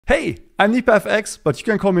Hey, I'm NipaFX, but you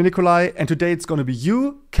can call me Nikolai, and today it's gonna be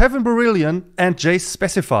you, Kevin Bourrillion, and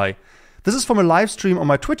JSpecify. This is from a live stream on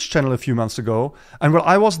my Twitch channel a few months ago, and while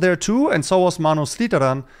I was there too, and so was Mano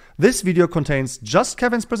Slitaran, this video contains just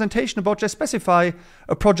Kevin's presentation about JSpecify,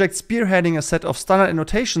 a project spearheading a set of standard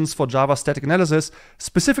annotations for Java static analysis,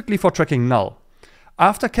 specifically for tracking null.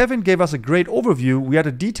 After Kevin gave us a great overview, we had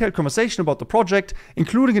a detailed conversation about the project,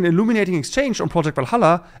 including an illuminating exchange on Project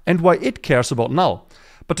Valhalla and why it cares about null.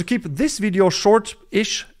 But to keep this video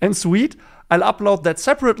short-ish and sweet, I'll upload that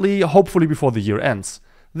separately, hopefully before the year ends.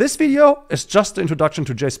 This video is just the introduction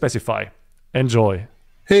to JSpecify. Enjoy.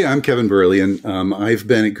 Hey, I'm Kevin Bourrillion. I've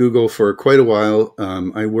been at Google for quite a while.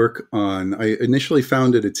 I initially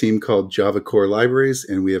founded a team called Java Core Libraries,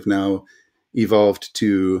 and we have now evolved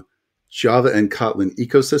to Java and Kotlin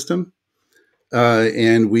ecosystem.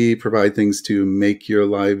 And we provide things to make your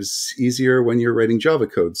lives easier when you're writing Java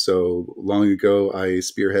code. So long ago, I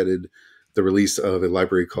spearheaded the release of a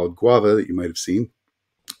library called Guava that you might have seen.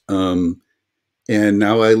 And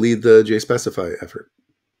now I lead the JSpecify effort.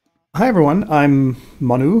 Hi, everyone. I'm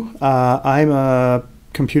Manu. I'm a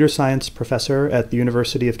computer science professor at the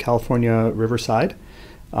University of California, Riverside.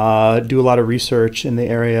 Do a lot of research in the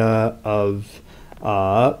area of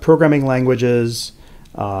programming languages,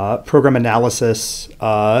 program analysis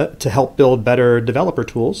to help build better developer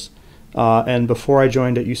tools. And before I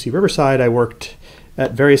joined at UC Riverside, I worked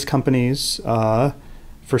at various companies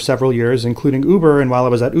for several years, including Uber. And while I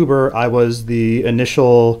was at Uber, I was the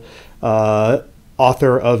initial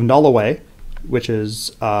author of Null Away, which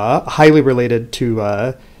is highly related to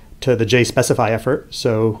the JSpecify effort.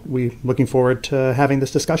 So we're looking forward to having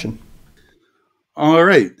this discussion. All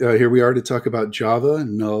right, here we are to talk about Java,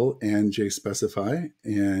 Null, and JSpecify,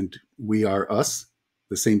 and we are us.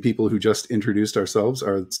 The same people who just introduced ourselves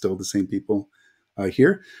are still the same people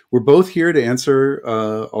here. We're both here to answer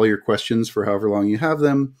all your questions for however long you have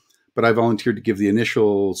them, but I volunteered to give the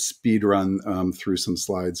initial speed run through some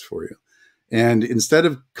slides for you. And instead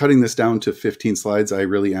of cutting this down to 15 slides, I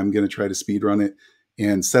really am going to try to speed run it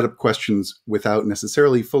and set up questions without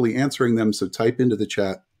necessarily fully answering them, so type into the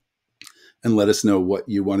chat and let us know what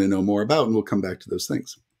you want to know more about, and we'll come back to those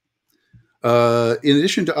things. In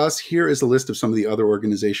addition to us, here is a list of some of the other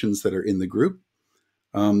organizations that are in the group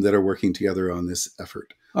that are working together on this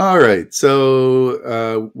effort. All right,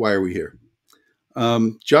 so why are we here?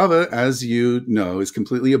 Java, as you know, is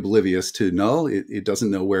completely oblivious to null. It doesn't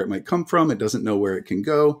know where it might come from. It doesn't know where it can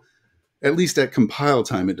go. At least at compile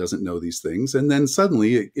time, it doesn't know these things. And then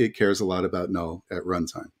suddenly it cares a lot about null at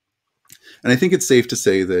runtime. And I think it's safe to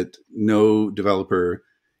say that no developer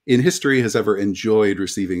in history has ever enjoyed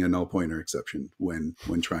receiving a null pointer exception when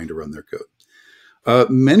trying to run their code.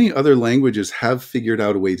 Many other languages have figured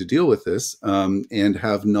out a way to deal with this and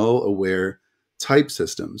have null-aware type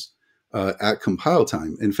systems at compile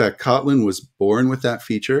time. In fact, Kotlin was born with that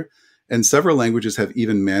feature, and several languages have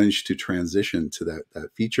even managed to transition to that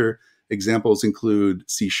feature. Examples include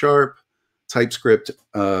C#, TypeScript,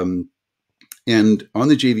 and on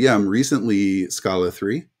the JVM, recently Scala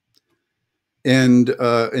 3. And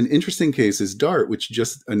an interesting case is Dart, which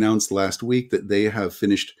just announced last week that they have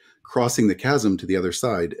finished crossing the chasm to the other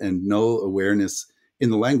side, and null awareness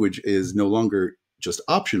in the language is no longer just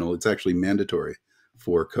optional, it's actually mandatory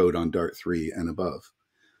for code on Dart 3 and above.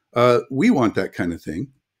 We want that kind of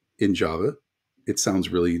thing in Java. It sounds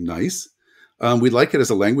really nice. We'd like it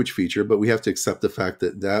as a language feature, but we have to accept the fact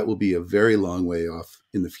that that will be a very long way off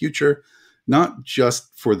in the future. Not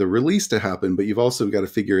just for the release to happen, but you've also got to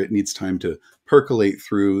figure it needs time to percolate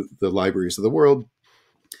through the libraries of the world.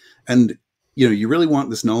 And you really want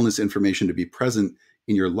this nullness information to be present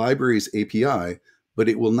in your library's API, but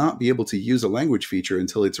it will not be able to use a language feature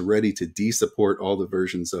until it's ready to de-support all the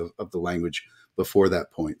versions of the language before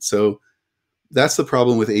that point. So that's the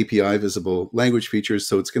problem with API visible language features.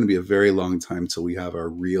 So it's going to be a very long time till we have our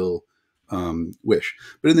real wish.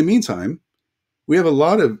 But in the meantime, we have a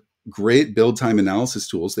lot of great build time analysis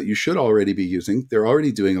tools that you should already be using. They're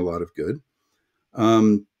already doing a lot of good.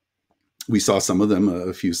 We saw some of them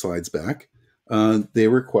a few slides back. They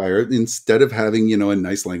require, instead of having a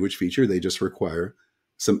nice language feature, they just require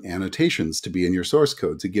some annotations to be in your source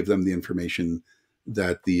code to give them the information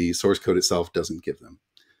that the source code itself doesn't give them.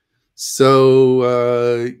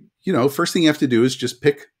 So, first thing you have to do is just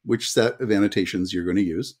pick which set of annotations you're going to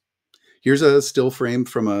use. Here's a still frame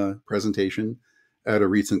from a presentation at a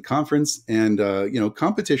recent conference. And,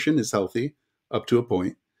 competition is healthy up to a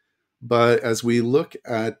point. But as we look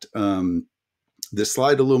at this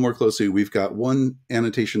slide a little more closely, we've got one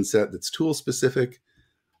annotation set that's tool specific,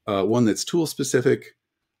 one that's tool specific,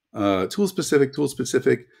 tool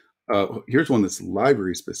specific, Here's one that's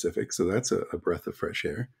library specific, so that's a breath of fresh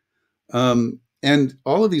air. And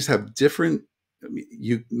all of these have different,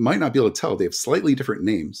 you might not be able to tell, they have slightly different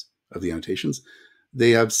names of the annotations.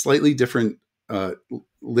 They have slightly different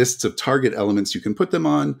lists of target elements you can put them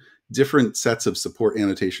on, different sets of support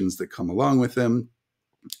annotations that come along with them,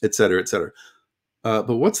 et cetera, et cetera.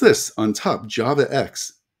 But what's this on top?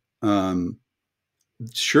 JavaX.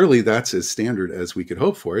 Surely that's as standard as we could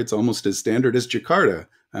hope for. It's almost as standard as Jakarta,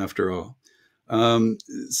 after all.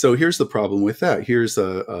 So here's the problem with that. Here's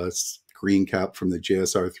a screen cap from the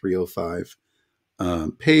JSR 305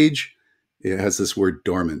 page. It has this word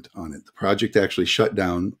dormant on it. The project actually shut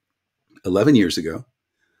down 11 years ago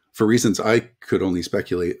for reasons I could only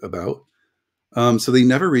speculate about. So they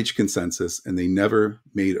never reached consensus and they never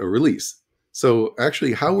made a release. So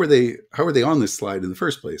actually, how were they on this slide in the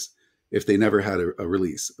first place if they never had a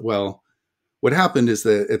release? Well, what happened is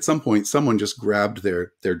that at some point, someone just grabbed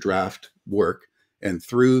their draft work and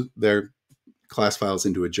threw their class files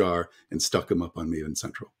into a jar and stuck them up on Maven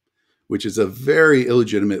Central, which is a very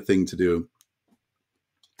illegitimate thing to do.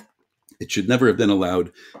 It should never have been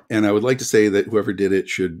allowed. And I would like to say that whoever did it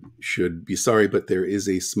should be sorry, but there is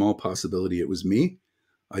a small possibility it was me.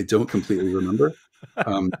 I don't completely remember.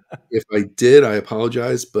 If I did, I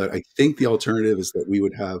apologize, but I think the alternative is that we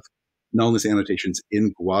would have nullness annotations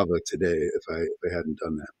in Guava today if I hadn't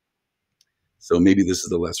done that. So maybe this is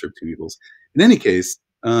the lesser of two evils. In any case,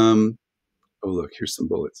 oh look, here's some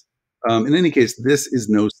bullets. In any case, this is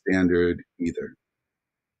no standard either.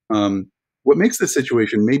 What makes this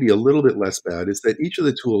situation maybe a little bit less bad is that each of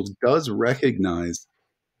the tools does recognize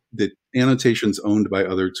the annotations owned by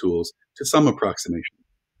other tools to some approximation.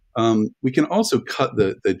 We can also cut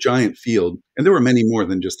the giant field, and there were many more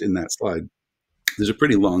than just in that slide. There's a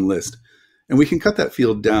pretty long list. And we can cut that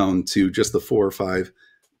field down to just the 4 or 5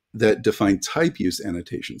 that define type use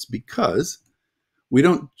annotations, because we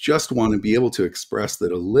don't just want to be able to express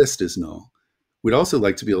that a list is null. We'd also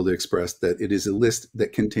like to be able to express that it is a list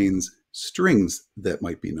that contains strings that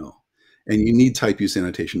might be null. And you need type use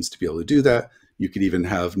annotations to be able to do that. You could even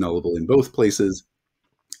have nullable in both places.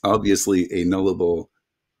 Obviously, a nullable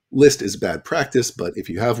list is bad practice, but if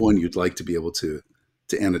you have one, you'd like to be able to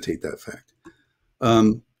annotate that fact.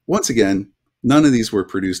 Once again, none of these were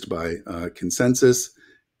produced by consensus,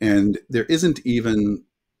 and there isn't even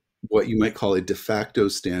what you might call a de facto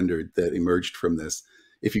standard that emerged from this.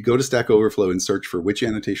 If you go to Stack Overflow and search for which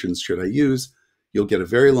annotations should I use, you'll get a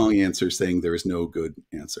very long answer saying there is no good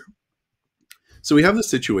answer. So we have this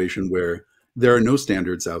situation where there are no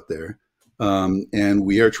standards out there, and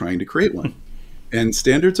we are trying to create one. And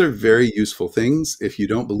standards are very useful things. If you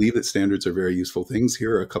don't believe that standards are very useful things,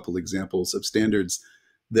 here are a couple examples of standards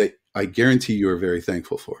that I guarantee you are very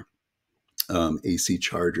thankful for. AC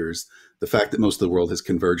chargers. The fact that most of the world has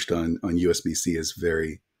converged on USB-C is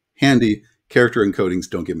very handy. Character encodings,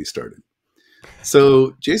 don't get me started.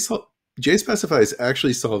 So JSpecify is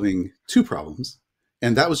actually solving 2 problems,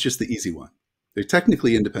 and that was just the easy one. They're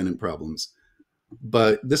technically independent problems,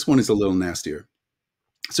 but this one is a little nastier.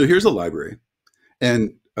 So here's a library,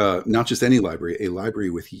 and not just any library, a library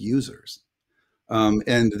with users.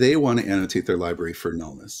 And they want to annotate their library for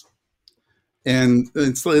nullness. And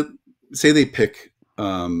it's like, say they pick,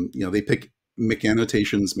 they pick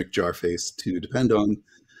McAnnotations, McJarface to depend on.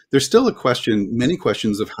 There's still a question, many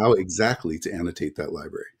questions of how exactly to annotate that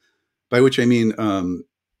library. By which I mean,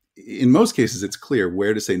 in most cases, it's clear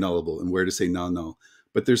where to say nullable and where to say non-null.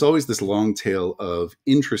 But there's always this long tail of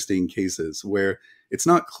interesting cases where it's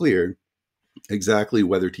not clear exactly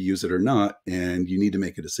whether to use it or not, and you need to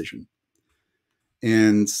make a decision.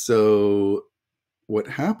 And so what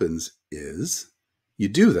happens is you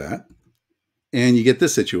do that, and you get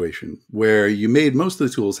this situation where you made most of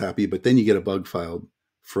the tools happy, but then you get a bug filed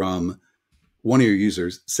from one of your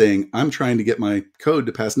users saying, I'm trying to get my code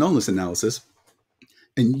to pass nullness analysis,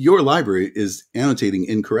 and your library is annotating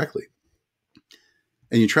incorrectly.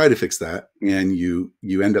 And you try to fix that, and you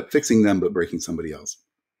end up fixing them but breaking somebody else.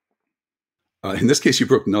 In this case, you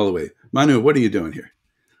broke null away. Manu, what are you doing here?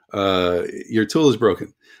 Your tool is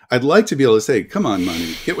broken. I'd like to be able to say, come on,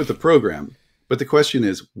 Manu, get with the program. But the question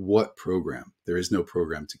is, what program? There is no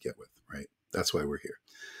program to get with, right? That's why we're here.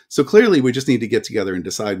 So clearly, we just need to get together and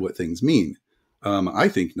decide what things mean. I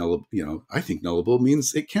think nullable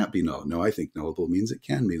means it can't be null. No, I think nullable means it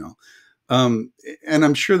can be null. And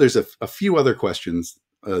I'm sure there's a few other questions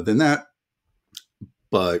than that,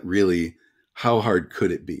 but really, how hard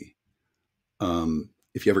could it be?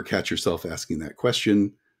 If you ever catch yourself asking that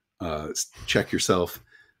question, check yourself.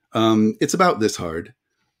 It's about this hard.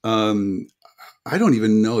 I don't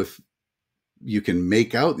even know if you can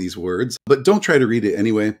make out these words, but don't try to read it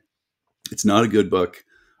anyway. It's not a good book.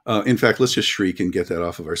 In fact, let's just shriek and get that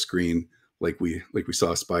off of our screen, like we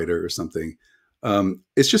saw a spider or something.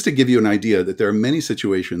 It's just to give you an idea that there are many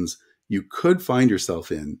situations you could find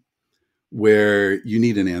yourself in where you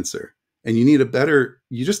need an answer, and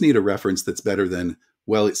you just need a reference that's better than,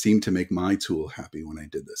 well, it seemed to make my tool happy when I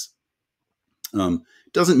did this.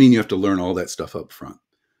 Doesn't mean you have to learn all that stuff up front.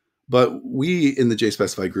 But we in the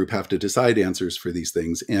JSpecify group have to decide answers for these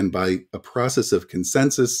things. And by a process of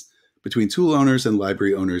consensus between tool owners and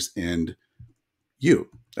library owners and you,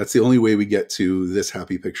 that's the only way we get to this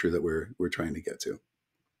happy picture that we're trying to get to.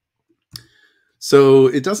 So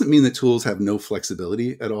it doesn't mean that tools have no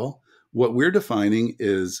flexibility at all. What we're defining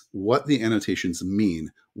is what the annotations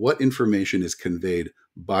mean, what information is conveyed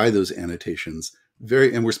by those annotations,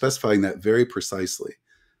 and we're specifying that very precisely.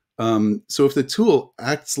 So if the tool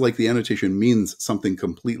acts like the annotation means something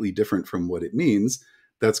completely different from what it means,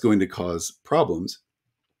 that's going to cause problems.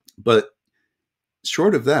 But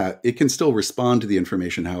short of that, it can still respond to the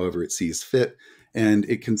information however it sees fit. And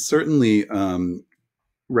it can certainly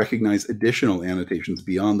recognize additional annotations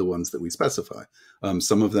beyond the ones that we specify.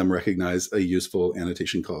 Some of them recognize a useful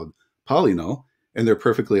annotation called polynull, and they're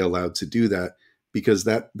perfectly allowed to do that because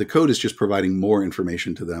the code is just providing more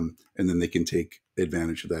information to them, and then they can take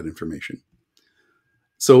advantage of that information.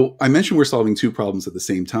 So I mentioned we're solving two problems at the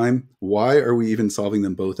same time. Why are we even solving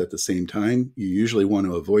them both at the same time? You usually want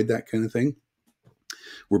to avoid that kind of thing.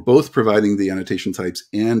 We're both providing the annotation types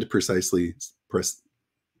and precisely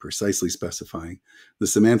specifying the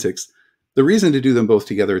semantics. The reason to do them both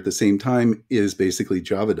together at the same time is basically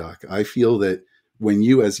JavaDoc. I feel that when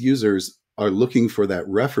you as users are looking for that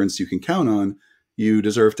reference you can count on, you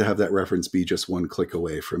deserve to have that reference be just one click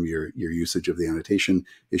away from your usage of the annotation.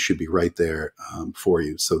 It should be right there for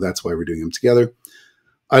you. So that's why we're doing them together.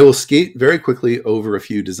 I will skate very quickly over a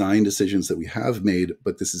few design decisions that we have made,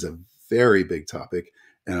 but this is a very big topic,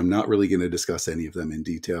 and I'm not really going to discuss any of them in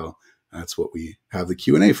detail. That's what we have the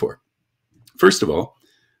Q&A for. First of all,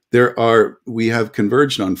 we have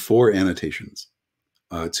converged on 4 annotations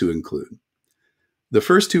to include. The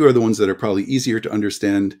first 2 are the ones that are probably easier to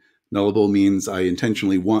understand. Nullable means I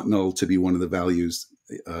intentionally want null to be one of the values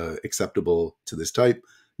acceptable to this type.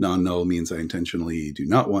 Non-null means I intentionally do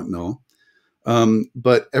not want null.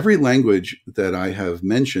 But every language that I have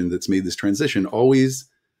mentioned that's made this transition always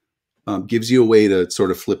gives you a way to sort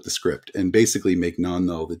of flip the script and basically make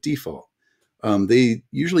non-null the default. They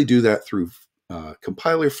usually do that through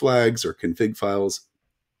compiler flags or config files.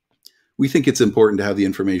 We think it's important to have the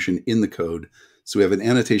information in the code. So we have an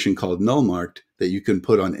annotation called null marked that you can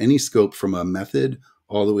put on any scope from a method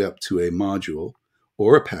all the way up to a module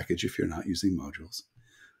or a package if you're not using modules.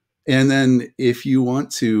 And then if you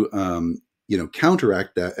want to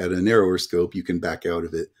counteract that at a narrower scope, you can back out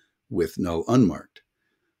of it with null unmarked.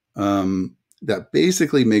 That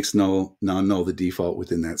basically makes non-null the default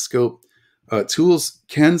within that scope. Tools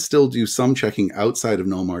can still do some checking outside of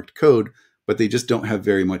null marked code, but they just don't have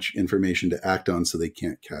very much information to act on, so they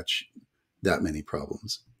can't catch that many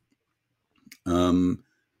problems.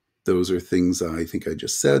 Those are things I think I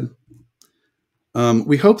just said.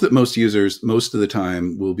 We hope that most users, most of the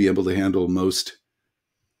time, will be able to handle most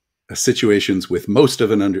situations with most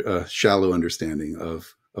of a shallow understanding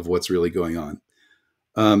of what's really going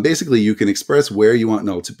on. Basically, you can express where you want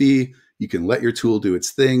null to be. You can let your tool do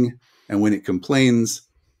its thing. And when it complains,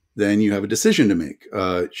 then you have a decision to make.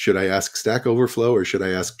 Should I ask Stack Overflow or should I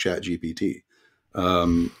ask ChatGPT?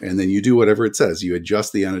 And then you do whatever it says. You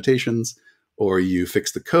adjust the annotations, or you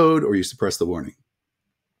fix the code, or you suppress the warning.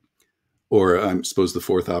 Or I suppose the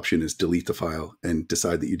fourth option is delete the file and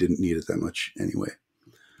decide that you didn't need it that much anyway.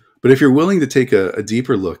 But if you're willing to take a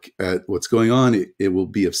deeper look at what's going on, it will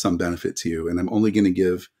be of some benefit to you. And I'm only going to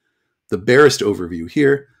give the barest overview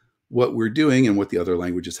here. What we're doing and what the other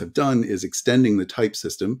languages have done is extending the type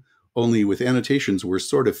system. Only with annotations, we're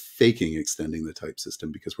sort of faking extending the type system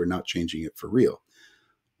because we're not changing it for real.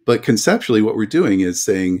 But conceptually, what we're doing is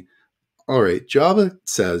saying, all right, Java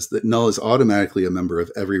says that null is automatically a member of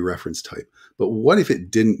every reference type. But what if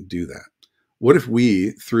it didn't do that? What if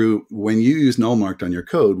when you use null marked on your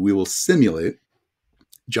code, we will simulate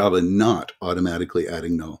Java not automatically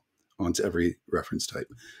adding null onto every reference type.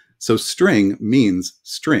 So string means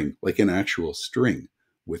string, like an actual string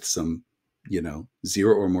with some, 0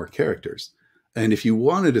 or more characters. And if you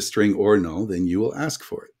wanted a string or null, then you will ask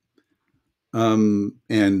for it.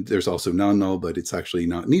 And there's also non-null, but it's actually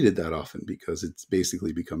not needed that often because it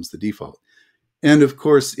basically becomes the default. And of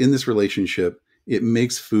course, in this relationship, it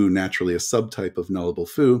makes foo naturally a subtype of nullable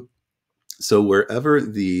foo. So wherever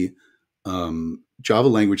the Java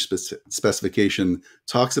language specification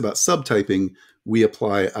talks about subtyping, we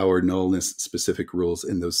apply our nullness specific rules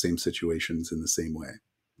in those same situations in the same way.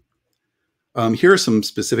 Here are some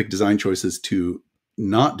specific design choices to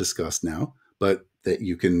not discuss now, but that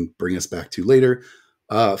you can bring us back to later.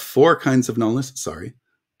 4 kinds of nullness,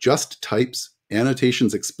 just types,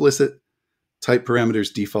 annotations explicit, type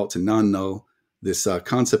parameters default to non-null, this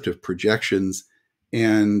concept of projections,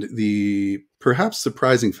 and the perhaps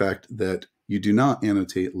surprising fact that you do not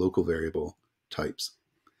annotate local variable types.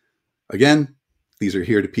 Again, these are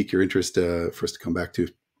here to pique your interest for us to come back to,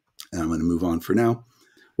 and I'm going to move on for now.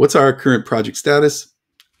 What's our current project status?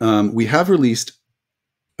 We have released,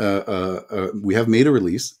 we have made a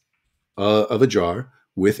release of a jar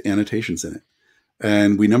with annotations in it,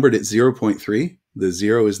 and we numbered it 0.3. The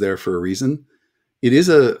 0 is there for a reason. It is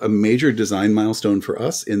a major design milestone for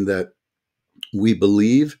us in that we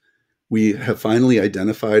believe we have finally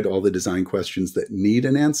identified all the design questions that need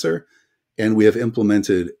an answer, and we have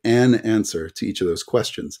implemented an answer to each of those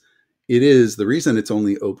questions. The reason it's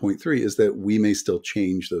only 0.3 is that we may still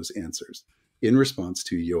change those answers in response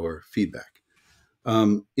to your feedback.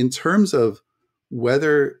 In terms of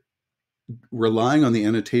whether relying on the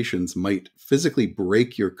annotations might physically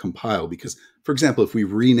break your compile, because, for example, if we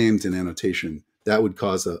renamed an annotation, that would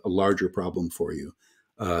cause a larger problem for you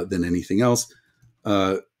than anything else.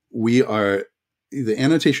 The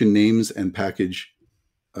annotation names and package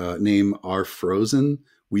name are frozen.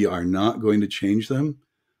 We are not going to change them.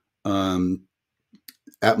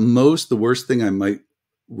 At most, the worst thing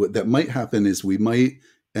that might happen is we might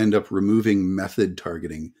end up removing method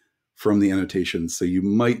targeting from the annotations. So you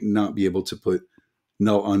might not be able to put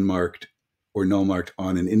null unmarked or null marked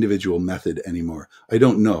on an individual method anymore. I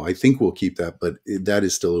don't know. I think we'll keep that, but that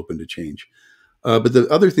is still open to change. But the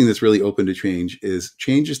other thing that's really open to change is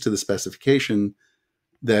changes to the specification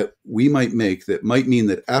that we might make that might mean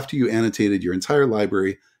that after you annotated your entire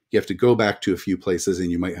library, you have to go back to a few places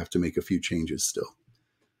and you might have to make a few changes still.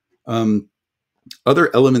 Other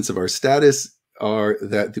elements of our status are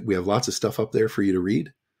that we have lots of stuff up there for you to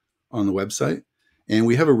read on the website. And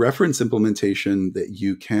we have a reference implementation that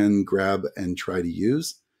you can grab and try to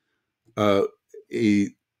use.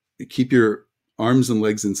 Keep your arms and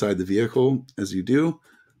legs inside the vehicle as you do.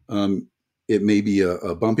 It may be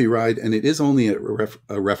a bumpy ride, and it is only a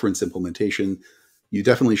reference implementation. You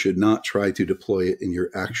definitely should not try to deploy it in your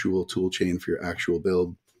actual tool chain for your actual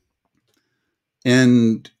build.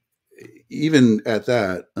 And even at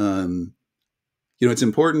that, it's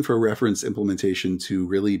important for a reference implementation to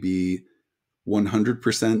really be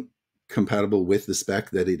 100% compatible with the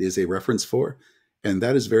spec that it is a reference for. And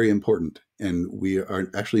that is very important. And we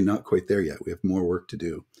are actually not quite there yet. We have more work to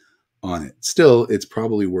do on it. Still, it's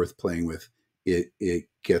probably worth playing with. It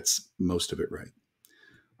gets most of it right.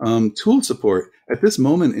 Tool support. At this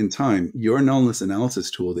moment in time, your nullness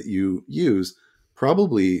analysis tool that you use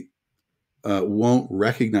probably won't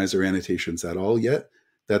recognize our annotations at all yet.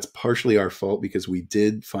 That's partially our fault because we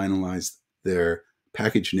did finalize their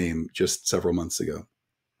package name just several months ago,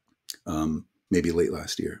 maybe late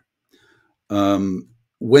last year.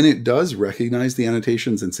 When it does recognize the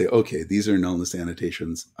annotations and say, okay, these are nullness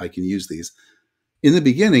annotations, I can use these. In the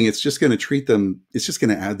beginning, it's just going to treat them, it's just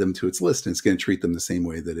going to add them to its list, and it's going to treat them the same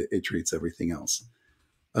way that it treats everything else.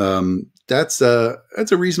 That's a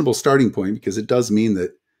reasonable starting point because it does mean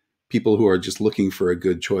that people who are just looking for a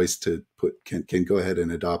good choice to put can go ahead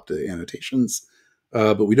and adopt the annotations,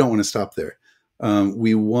 but we don't want to stop there.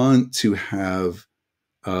 We want to have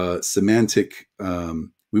semantic.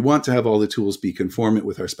 We want to have all the tools be conformant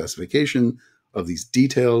with our specification of these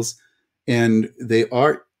details, and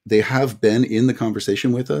they have been in the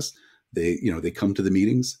conversation with us. They come to the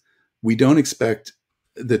meetings. We don't expect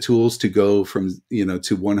the tools to go from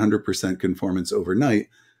to 100% conformance overnight,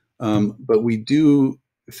 but we do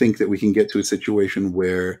think that we can get to a situation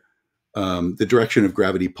where the direction of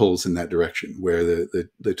gravity pulls in that direction, where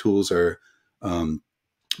the tools are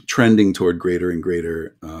trending toward greater and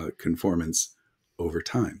greater conformance over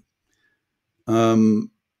time. The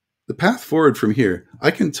path forward from here,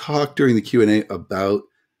 I can talk during the Q&A about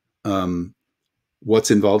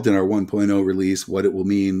what's involved in our 1.0 release, what it will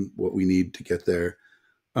mean, what we need to get there.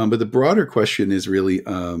 But the broader question is really,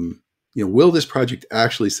 will this project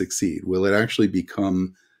actually succeed? Will it actually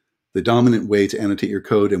become the dominant way to annotate your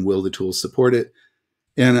code, and will the tools support it?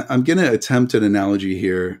 And I'm going to attempt an analogy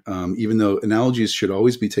here, even though analogies should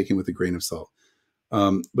always be taken with a grain of salt.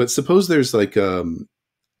 But suppose there's like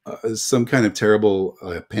some kind of terrible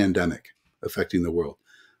pandemic affecting the world.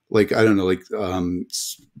 Like, I don't know, like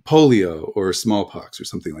polio or smallpox or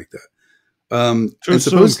something like that. Too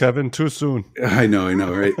soon, Kevin, too soon. I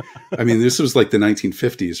know, right? I mean, this was like the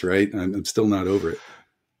 1950s, right? I'm still not over it.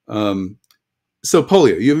 So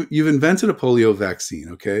polio, you've invented a polio vaccine,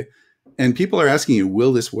 okay? And people are asking you,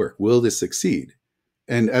 will this work? Will this succeed?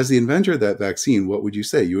 And as the inventor of that vaccine, what would you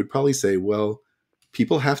say? You would probably say, well,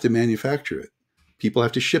 people have to manufacture it. People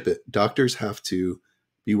have to ship it. Doctors have to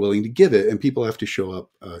be willing to give it, and people have to show up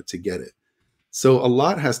to get it. So a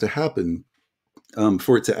lot has to happen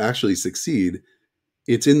for it to actually succeed.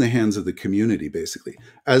 It's in the hands of the community, basically.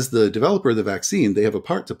 As the developer of the vaccine, they have a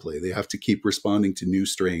part to play. They have to keep responding to new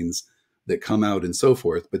strains that come out and so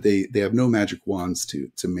forth, but they have no magic wands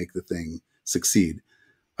to make the thing succeed.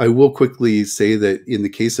 I will quickly say that in the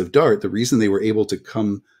case of Dart, the reason they were able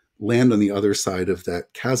to land on the other side of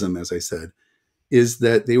that chasm, as I said, is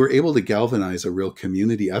that they were able to galvanize a real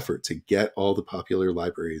community effort to get all the popular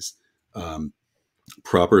libraries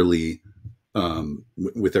properly,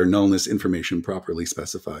 with their nullness information properly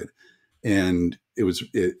specified. And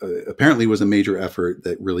it apparently was a major effort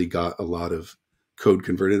that really got a lot of code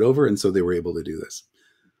converted over. And so they were able to do this.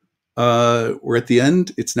 We're at the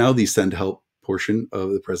end. It's now the send help portion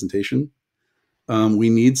of the presentation. We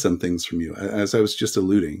need some things from you, as I was just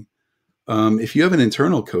alluding. If you have an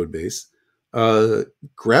internal code base,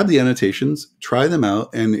 grab the annotations, try them out,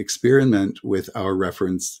 and experiment with our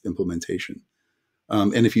reference implementation.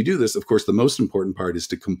 And if you do this, of course, the most important part is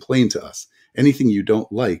to complain to us. Anything you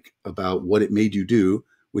don't like about what it made you do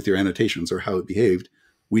with your annotations or how it behaved,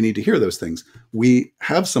 we need to hear those things. We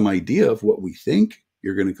have some idea of what we think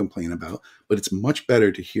you're going to complain about, but it's much better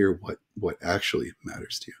to hear what actually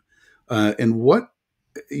matters to you. And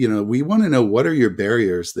we want to know, what are your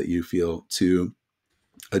barriers that you feel to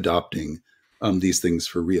adopting these things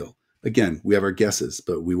for real? Again, we have our guesses,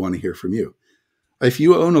 but we want to hear from you. If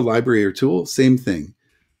you own a library or tool, same thing.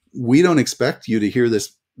 We don't expect you to hear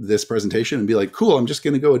this presentation and be like, cool, I'm just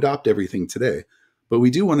going to go adopt everything today. But we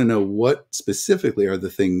do want to know what specifically are the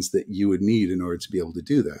things that you would need in order to be able to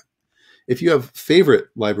do that. If you have favorite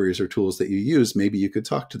libraries or tools that you use, maybe you could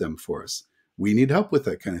talk to them for us. We need help with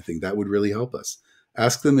that kind of thing. That would really help us.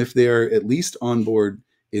 Ask them if they're at least on board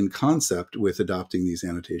in concept with adopting these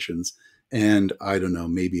annotations. And I don't know,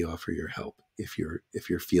 maybe offer your help if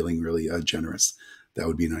you're feeling really generous. That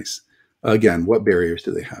would be nice. Again, what barriers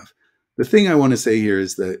do they have? The thing I want to say here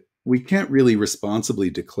is that we can't really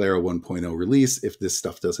responsibly declare a 1.0 release if this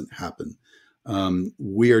stuff doesn't happen.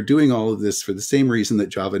 We are doing all of this for the same reason that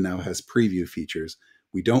Java now has preview features.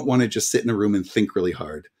 We don't want to just sit in a room and think really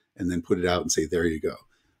hard and then put it out and say, there you go.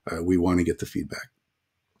 We want to get the feedback.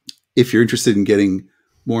 If you're interested in getting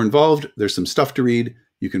more involved, there's some stuff to read.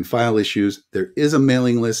 You can file issues. There is a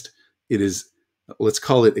mailing list. It is, let's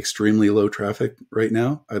call it, extremely low traffic right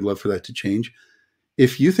now. I'd love for that to change.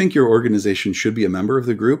 If you think your organization should be a member of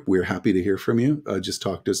the group, we're happy to hear from you. Just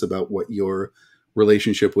talk to us about what your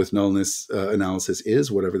relationship with nullness analysis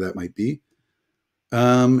is, whatever that might be.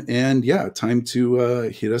 And yeah, time to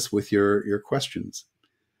hit us with your questions.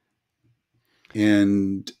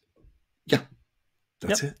 And yeah,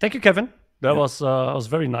 that's it. Thank you, Kevin. That was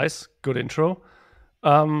very nice. Good intro.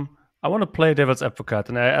 I want to play devil's advocate,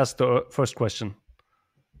 and I asked the first question.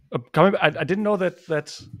 I didn't know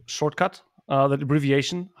that shortcut, that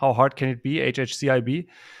abbreviation. How hard can it be? HHCIB.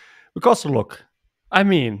 Because look, I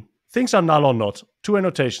mean, things are null or not. 2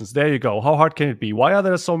 annotations. There you go. How hard can it be? Why are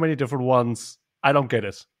there so many different ones? I don't get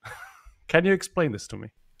it. Can you explain this to me?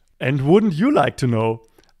 And wouldn't you like to know?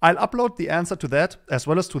 I'll upload the answer to that, as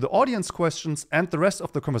well as to the audience questions and the rest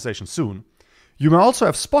of the conversation soon. You may also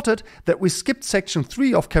have spotted that we skipped section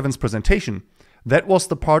 3 of Kevin's presentation. That was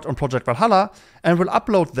the part on Project Valhalla, and we'll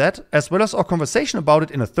upload that as well as our conversation about it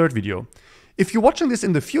in a third video. If you're watching this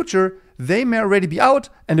in the future, they may already be out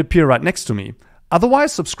and appear right next to me.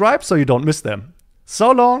 Otherwise, subscribe so you don't miss them. So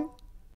long!